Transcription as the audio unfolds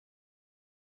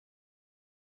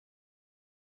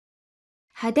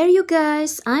Hi there you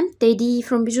guys, I'm Teddy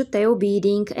from BijuTeo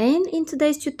Beading, and in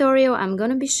today's tutorial I'm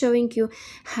gonna be showing you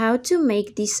how to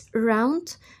make these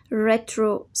round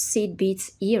retro seed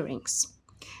beads earrings.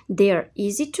 They're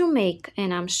easy to make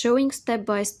and I'm showing step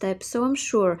by step, so I'm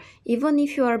sure even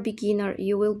if you are a beginner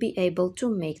you will be able to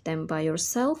make them by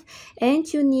yourself, and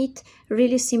you need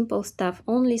really simple stuff,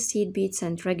 only seed beads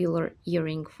and regular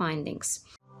earring findings.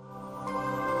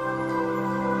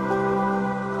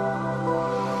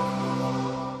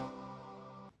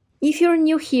 If you're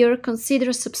new here,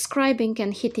 consider subscribing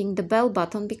and hitting the bell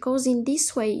button, because in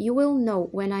this way you will know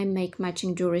when I make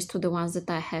matching jewelries to the ones that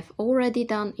I have already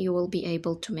done. You will be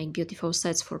able to make beautiful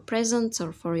sets for presents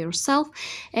or for yourself,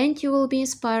 and you will be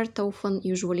inspired often,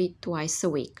 usually twice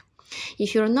a week.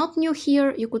 If you're not new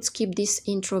here, you could skip this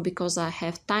intro because I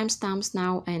have timestamps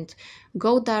now and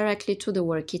go directly to the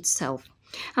work itself.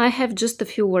 I have just a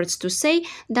few words to say.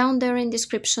 Down there in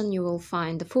description you will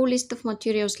find the full list of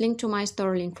materials, link to my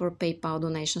store, link for PayPal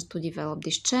donations to develop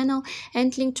this channel,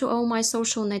 and link to all my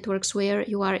social networks where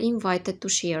you are invited to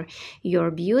share your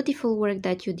beautiful work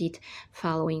that you did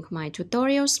following my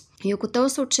tutorials. You could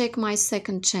also check my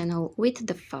second channel with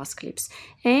the fast clips,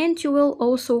 and you will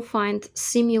also find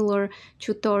similar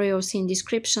tutorials in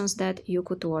descriptions that you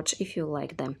could watch if you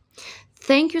like them.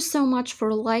 Thank you so much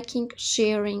for liking,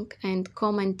 sharing and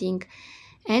commenting,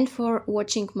 and for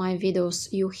watching my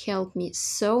videos. You help me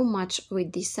so much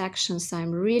with these actions.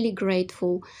 I'm really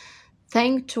grateful.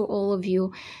 Thank to all of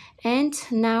you. And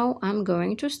now I'm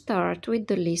going to start with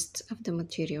the list of the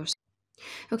materials.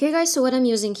 Okay guys, so what I'm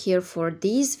using here for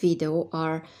this video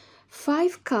are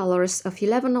 5 colors of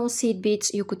 11/0 seed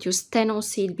beads. You could use 10/0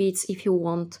 seed beads if you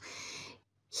want.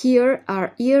 Here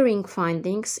are earring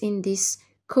findings in this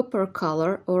copper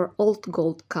color or old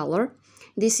gold color.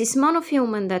 This is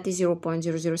monofilament, that is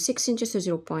 0.006 inches to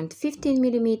 0.15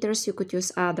 millimeters. You could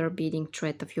use other beading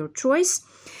thread of your choice.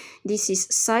 This is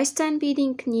size 10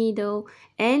 beading needle,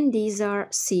 and these are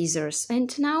scissors. And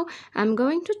now I'm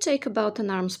going to take about an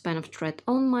arm span of thread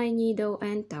on my needle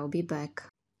and I'll be back.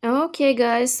 Okay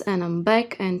guys, and I'm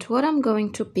back, and what I'm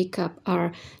going to pick up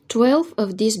are 12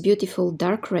 of these beautiful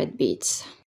dark red beads.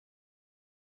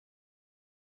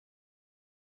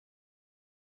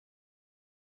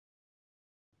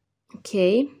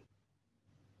 Okay,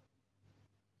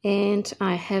 and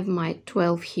I have my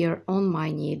 12 here on my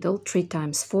needle, 3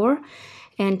 times 4,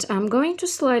 and I'm going to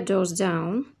slide those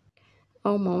down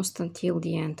almost until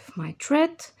the end of my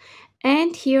thread.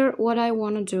 And here what I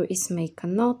want to do is make a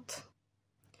knot,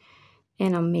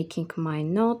 and I'm making my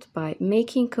knot by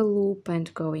making a loop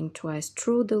and going twice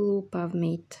through the loop I've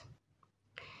made.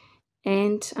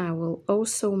 And I will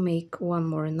also make one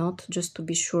more knot just to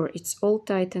be sure it's all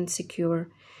tight and secure.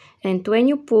 And when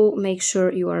you pull, make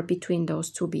sure you are between those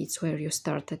 2 beads where you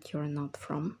started your knot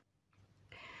from.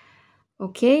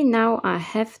 Okay, now I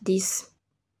have this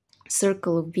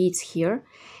circle of beads here,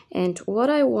 and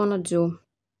what I want to do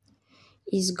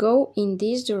is go in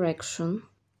this direction,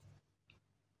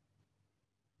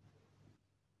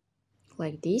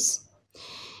 like this,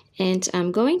 and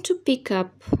I'm going to pick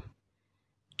up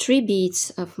 3 beads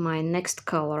of my next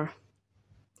color,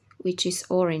 which is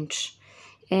orange.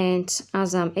 And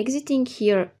as I'm exiting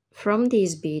here from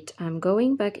this bead, I'm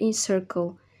going back in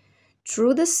circle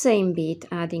through the same bead,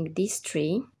 adding these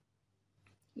 3.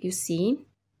 You see?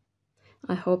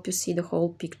 I hope you see the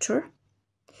whole picture.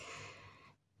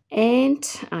 And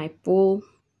I pull.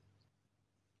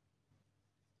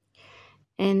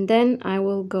 And then I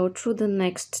will go through the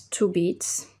next 2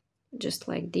 beads, just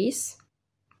like this.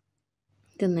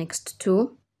 The next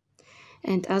 2.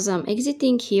 And as I'm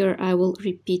exiting here, I will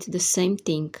repeat the same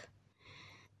thing.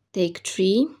 Take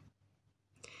 3.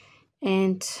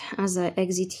 And as I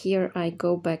exit here, I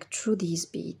go back through this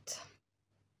bead.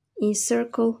 In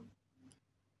circle,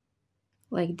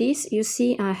 like this. You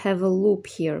see I have a loop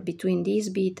here between this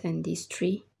bead and these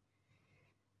 3.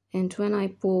 And when I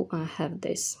pull, I have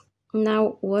this.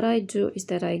 Now what I do is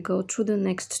that I go through the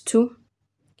next 2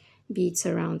 beads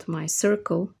around my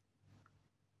circle.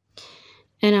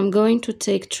 And I'm going to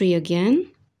take 3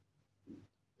 again.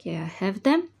 Okay, I have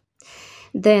them.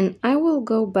 Then I will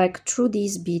go back through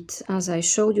these beads as I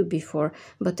showed you before,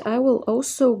 but I will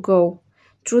also go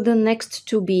through the next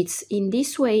 2 beads. In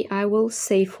this way I will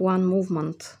save one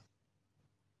movement.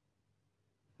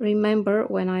 Remember,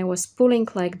 when I was pulling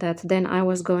like that, then I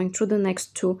was going through the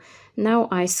next 2. Now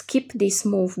I skip this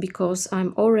move because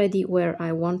I'm already where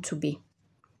I want to be.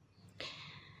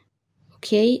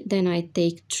 Okay, then I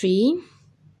take 3.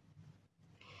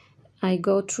 I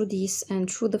go through this and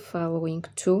through the following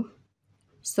 2.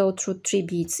 So through 3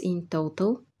 beads in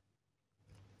total.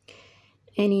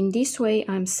 And in this way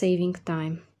I'm saving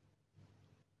time.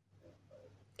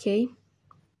 Okay,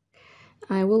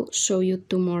 I will show you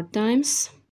 2 more times.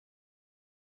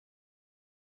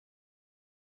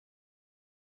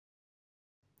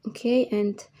 Okay,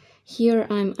 and here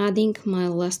I'm adding my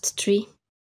last 3.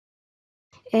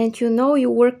 And you know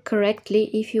you work correctly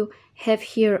if you have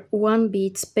here 1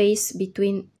 bead space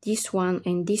between this one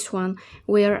and this one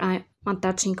where I'm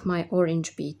attaching my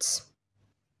orange beads.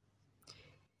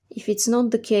 If it's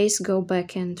not the case, go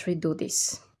back and redo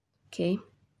this. Okay.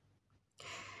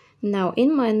 Now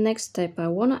in my next step I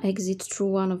want to exit through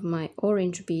one of my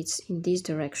orange beads in this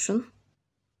direction.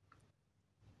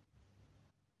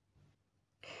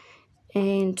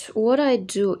 And what I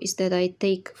do is that I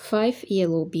take 5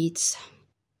 yellow beads.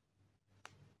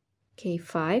 Okay,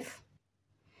 5.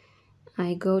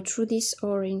 I go through this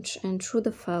orange and through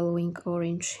the following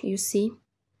orange, you see.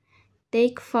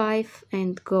 Take 5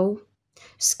 and go,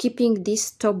 skipping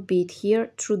this top bead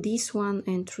here through this one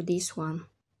and through this one.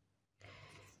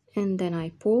 And then I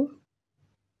pull.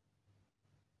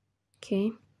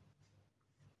 Okay.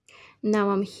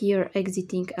 Now I'm here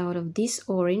exiting out of this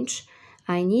orange.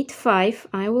 I need 5.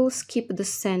 I will skip the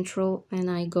central and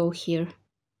I go here.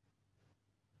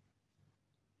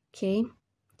 Okay.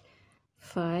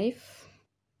 5.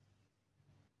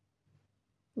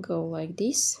 Go like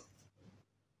this.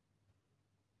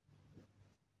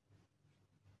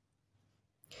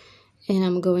 And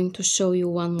I'm going to show you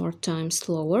one more time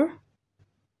slower.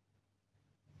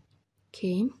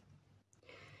 Okay.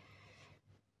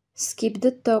 Skip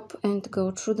the top and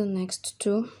go through the next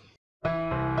 2.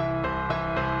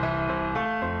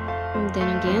 And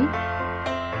then again.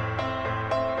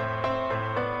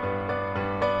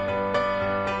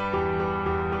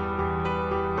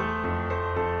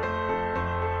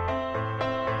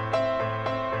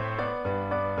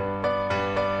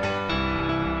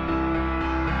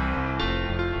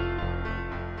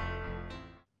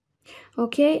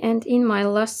 Okay, and in my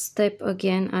last step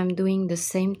again I'm doing the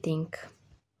same thing.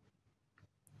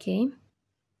 Okay.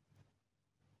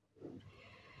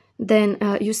 Then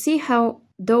you see how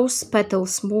those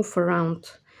petals move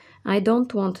around. I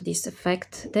don't want this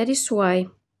effect. That is why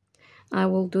I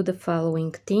will do the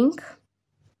following thing.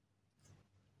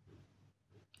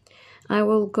 I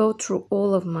will go through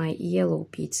all of my yellow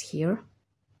beads here,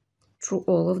 through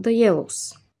all of the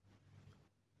yellows.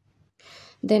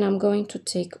 Then I'm going to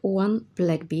take 1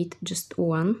 black bead, just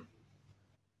 1.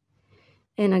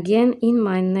 And again in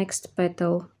my next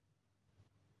petal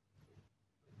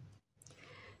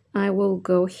I will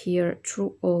go here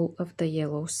through all of the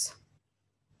yellows.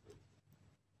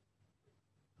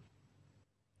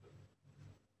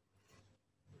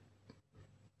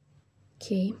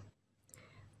 Okay,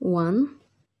 1.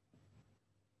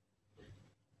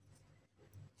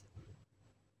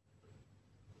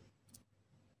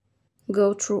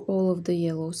 Go through all of the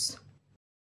yellows.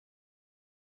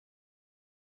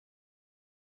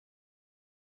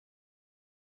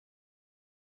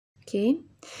 Okay,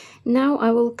 now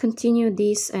I will continue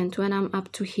this, and when I'm up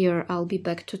to here I'll be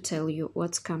back to tell you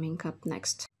what's coming up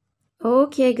next.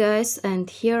 Okay guys, and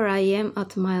here I am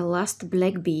at my last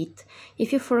black bead.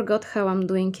 If you forgot how I'm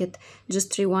doing it,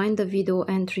 just rewind the video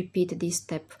and repeat this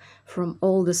step from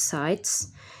all the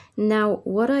sides. Now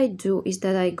what I do is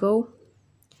that I go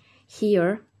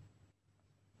here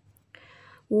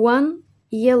 1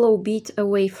 yellow bead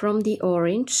away from the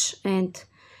orange, and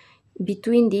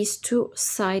between these 2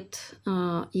 side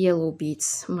yellow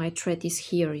beads my thread is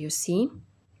here, you see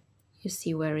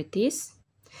where it is.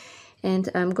 And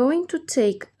I'm going to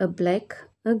take a black,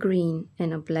 a green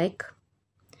and a black,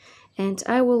 and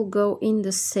I will go in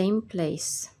the same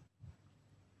place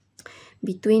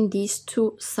between these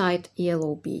 2 side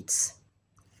yellow beads,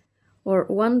 or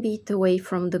 1 bead away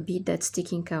from the bead that's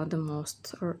sticking out the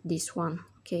most, or this one.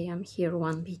 Okay, I'm here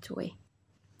 1 bead away.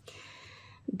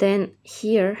 Then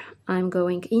here I'm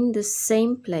going in the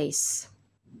same place,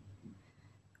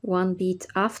 1 bead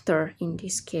after, in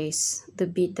this case, the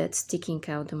bead that's sticking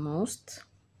out the most.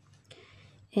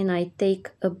 And I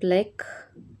take a black,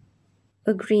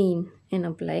 a green and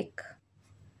a black,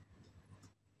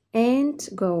 and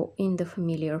go in the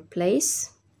familiar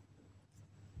place.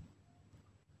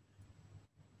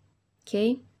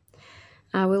 Okay,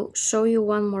 I will show you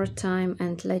one more time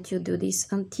and let you do this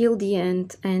until the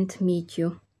end and meet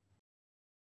you.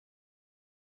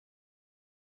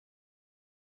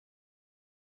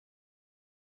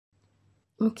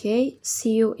 Okay,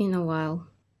 see you in a while.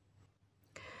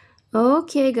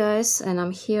 Okay guys, and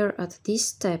I'm here at this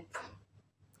step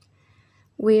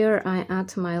where I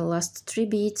add my last 3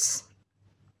 beads,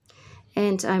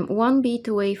 and I'm one bead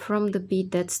away from the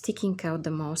bead that's sticking out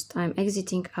the most. I'm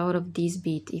exiting out of this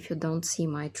bead if you don't see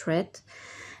my thread.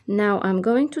 Now I'm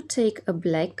going to take a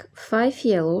black, 5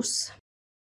 yellows,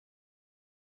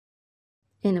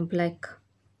 and a black.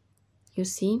 You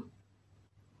see,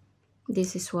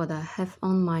 this is what I have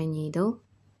on my needle,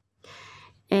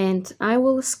 and I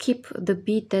will skip the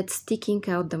bead that's sticking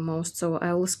out the most, so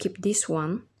I will skip this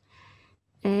one,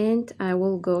 and I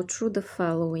will go through the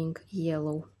following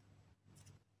yellow.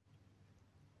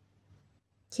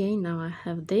 Okay, now I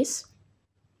have this.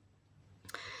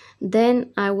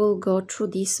 Then I will go through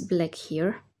this black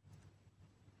here,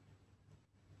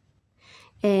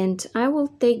 and I will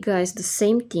take, guys, the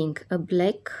same thing, a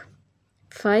black,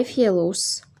 5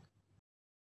 yellows,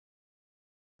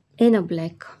 and a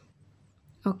black.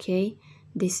 Okay,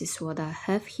 this is what I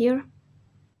have here,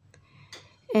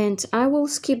 and I will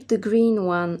skip the green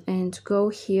one and go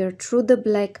here through the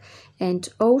black, and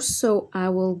also I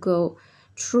will go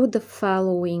through the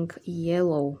following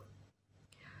yellow.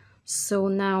 So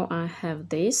now I have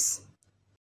this.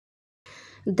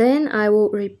 Then I will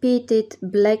repeat it,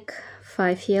 black,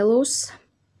 5 yellows,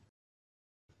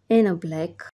 and a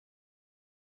black,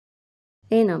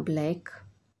 and a black,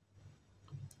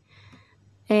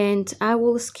 and I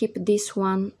will skip this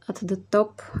one at the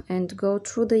top and go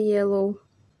through the yellow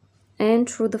and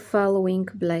through the following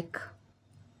black.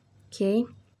 Okay,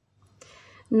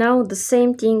 now the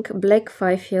same thing, black,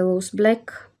 5 yellows,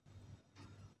 black,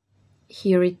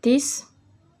 here it is,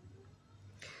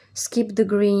 skip the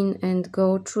green and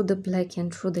go through the black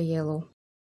and through the yellow.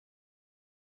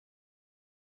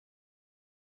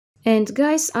 And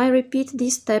guys, I repeat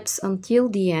these steps until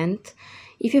the end.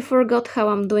 If you forgot how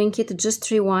I'm doing it,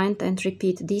 just rewind and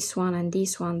repeat this one and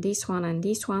this one, this one and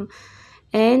this one,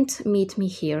 and meet me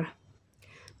here.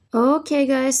 Okay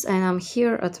guys, and I'm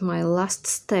here at my last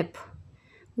step,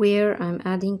 where I'm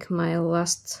adding my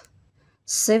last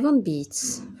 7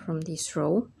 beads from this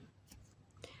row,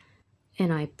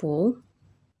 and I pull.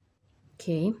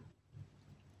 Okay,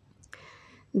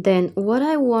 then what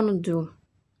I want to do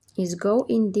is go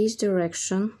in this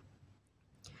direction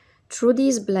through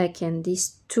this black and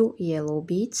these 2 yellow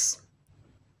beads.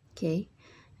 Okay,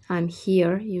 I'm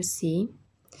here, you see,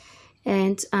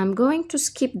 and I'm going to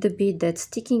skip the bead that's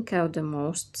sticking out the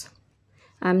most.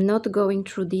 I'm not going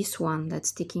through this one that's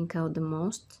sticking out the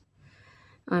most.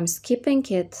 I'm skipping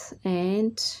it,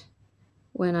 and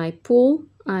when I pull,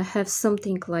 I have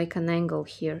something like an angle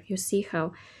here. You see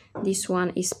how this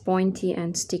one is pointy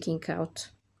and sticking out.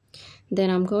 Then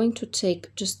I'm going to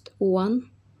take just 1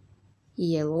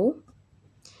 yellow,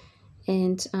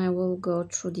 and I will go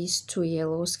through these 2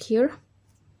 yellows here,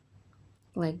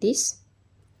 like this,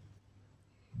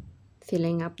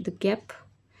 filling up the gap.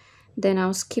 Then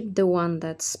I'll skip the one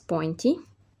that's pointy,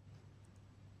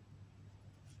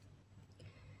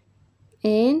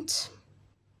 and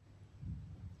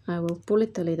I will pull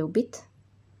it a little bit,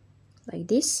 like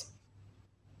this.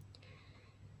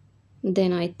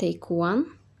 Then I take 1,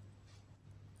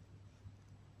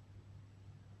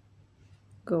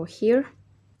 go here,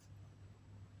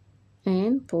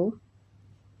 and pull.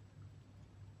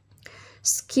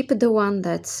 Skip the one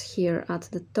that's here at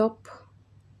the top,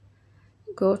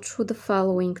 go through the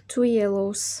following 2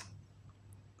 yellows.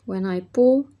 When I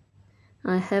pull,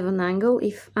 I have an angle.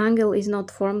 If angle is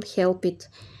not formed, help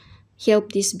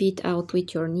this bead out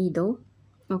with your needle.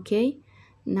 Okay,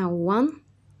 now 1,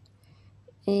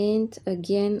 and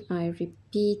again I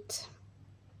repeat,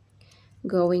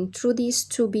 going through these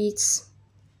 2 beads,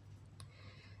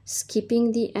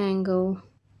 skipping the angle,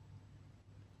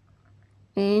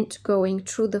 and going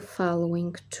through the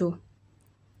following 2.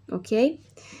 Okay,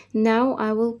 now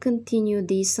I will continue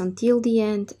this until the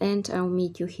end, and I'll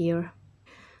meet you here.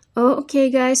 Okay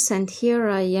guys, and here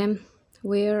I am,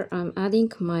 where I'm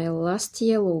adding my last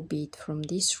yellow bead from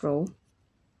this row.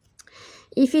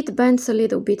 If it bends a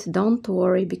little bit, don't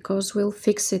worry, because we'll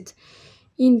fix it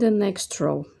in the next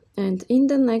row. And in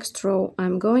the next row,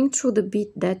 I'm going through the bead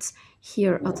that's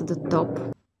here at the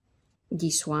top,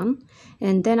 this one,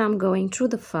 and then I'm going through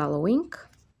the following,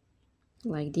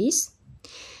 like this.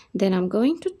 Then I'm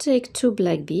going to take 2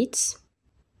 black beads,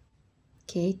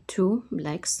 okay, 2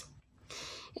 blacks,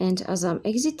 and as I'm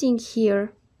exiting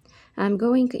here, I'm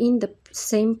going in the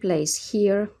same place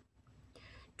here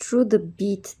through the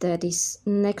bead that is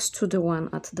next to the one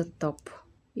at the top.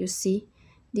 You see,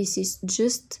 this is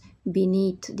just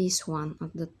beneath this one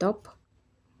at the top,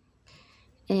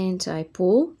 and I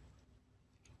pull.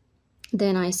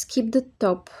 Then I skip the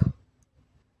top.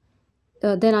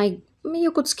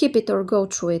 You could skip it or go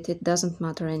through it, it doesn't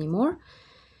matter anymore.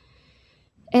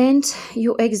 And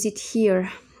you exit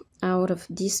here out of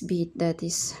this bead that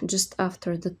is just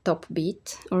after the top bead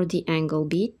or the angle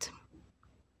bead.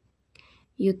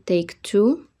 You take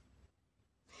 2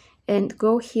 and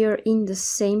go here in the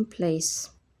same place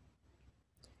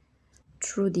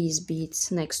through these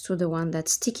beads next to the one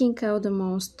that's sticking out the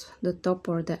most, the top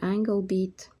or the angle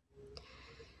bead.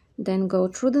 Then go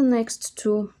through the next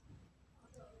 2,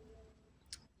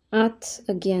 add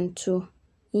again 2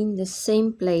 in the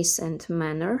same place and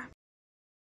manner.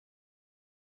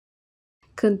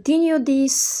 Continue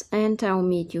this and I'll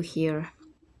meet you here.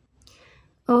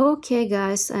 Okay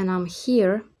guys, and I'm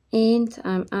here and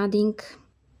I'm adding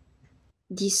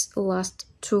these last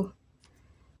 2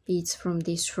 beads from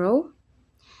this row.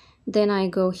 Then I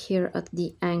go here at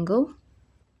the angle.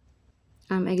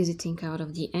 I'm exiting out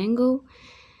of the angle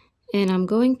and I'm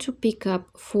going to pick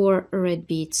up 4 red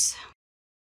beads.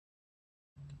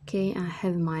 Okay, I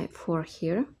have my 4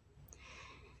 here.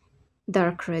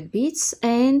 Dark red beads,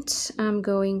 and I'm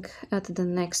going at the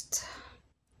next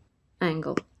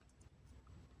angle.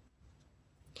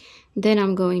 Then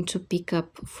I'm going to pick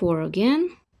up 4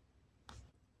 again.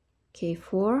 Okay,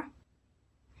 4,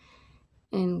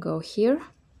 and go here.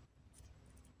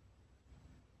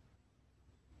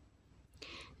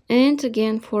 And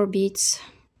again 4 beads,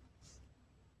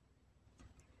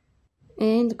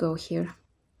 and go here.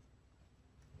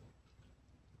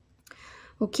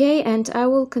 Okay, and I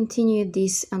will continue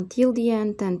this until the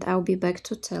end and I'll be back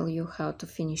to tell you how to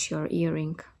finish your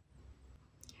earring.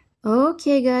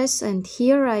 Okay guys, and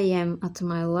here I am at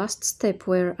my last step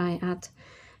where I add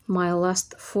my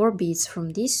last 4 beads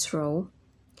from this row.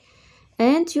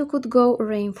 And you could go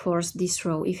reinforce this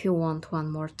row if you want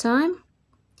one more time.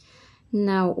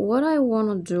 Now what I want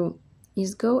to do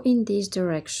is go in this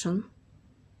direction.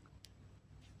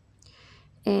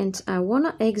 And I want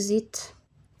to exit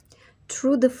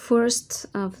through the first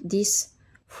of these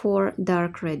 4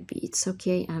 dark red beads.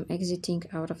 Okay, I'm exiting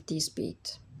out of this bead.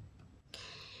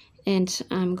 And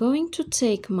I'm going to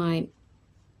take my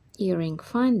earring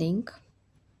finding.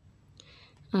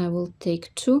 I will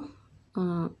take 2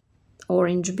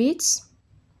 orange beads,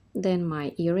 then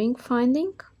my earring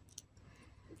finding,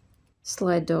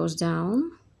 slide those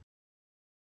down.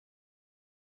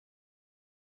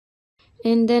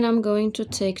 And then I'm going to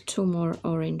take 2 more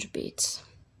orange beads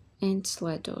and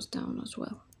slide those down as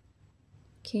well.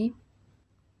 Okay.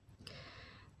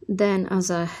 Then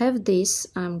as I have this,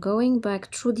 I'm going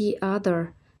back through the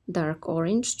other dark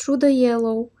orange, through the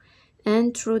yellow,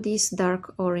 and through this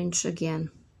dark orange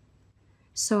again.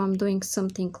 So I'm doing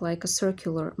something like a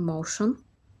circular motion,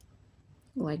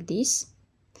 like this.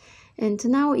 And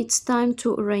now it's time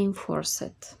to reinforce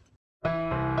it.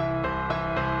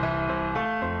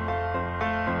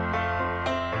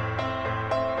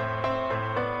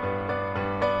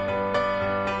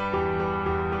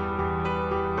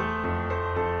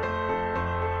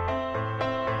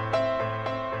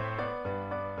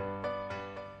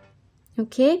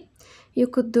 Okay, you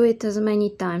could do it as many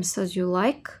times as you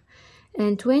like,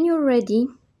 and when you're ready,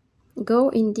 go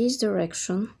in this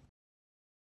direction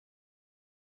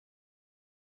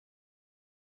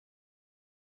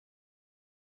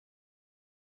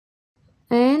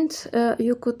and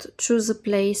you could choose a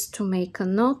place to make a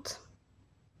knot.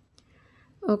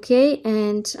 Okay,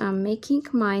 and I'm making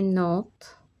my knot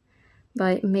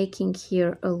by making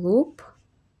here a loop,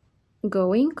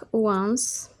 going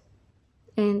once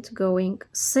and going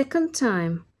second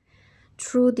time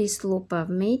through this loop I've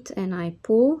made, and I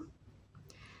pull.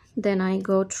 Then I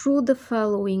go through the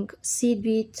following seed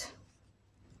bead,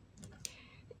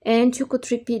 and you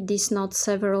could repeat this knot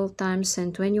several times,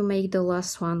 and when you make the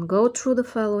last one, go through the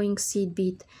following seed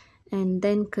bead and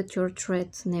then cut your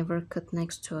thread, never cut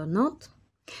next to a knot.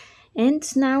 And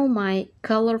now my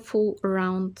colorful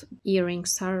round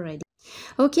earrings are ready.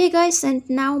 Okay guys, and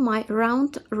now my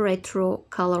round retro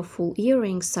colorful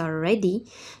earrings are ready.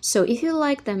 So if you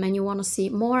like them and you want to see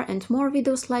more and more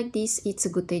videos like this, it's a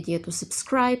good idea to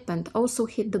subscribe and also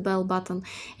hit the bell button,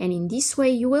 and in this way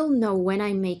you will know when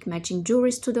I make matching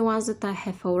jewelries to the ones that I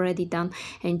have already done,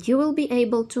 and you will be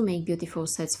able to make beautiful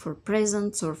sets for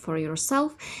presents or for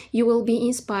yourself. You will be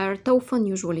inspired often,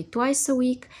 usually twice a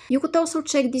week. You could also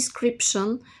check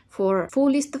description for full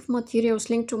list of materials,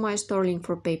 link to my store, link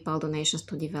for PayPal donations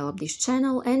to develop this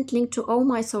channel, and link to all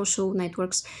my social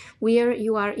networks where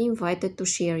you are invited to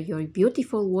share your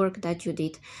beautiful work that you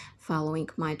did following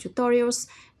my tutorials,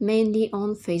 mainly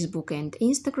on Facebook and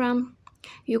Instagram.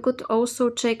 You could also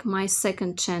check my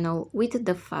second channel with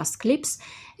the fast clips,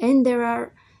 and there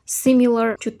are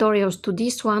similar tutorials to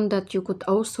this one that you could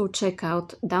also check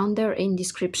out down there in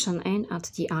description and at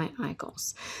the eye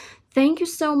icons. Thank you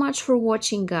so much for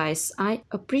watching, guys. I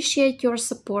appreciate your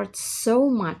support so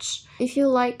much. If you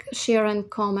like, share and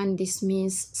comment, this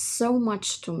means so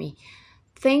much to me.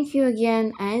 Thank you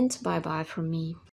again and bye bye from me.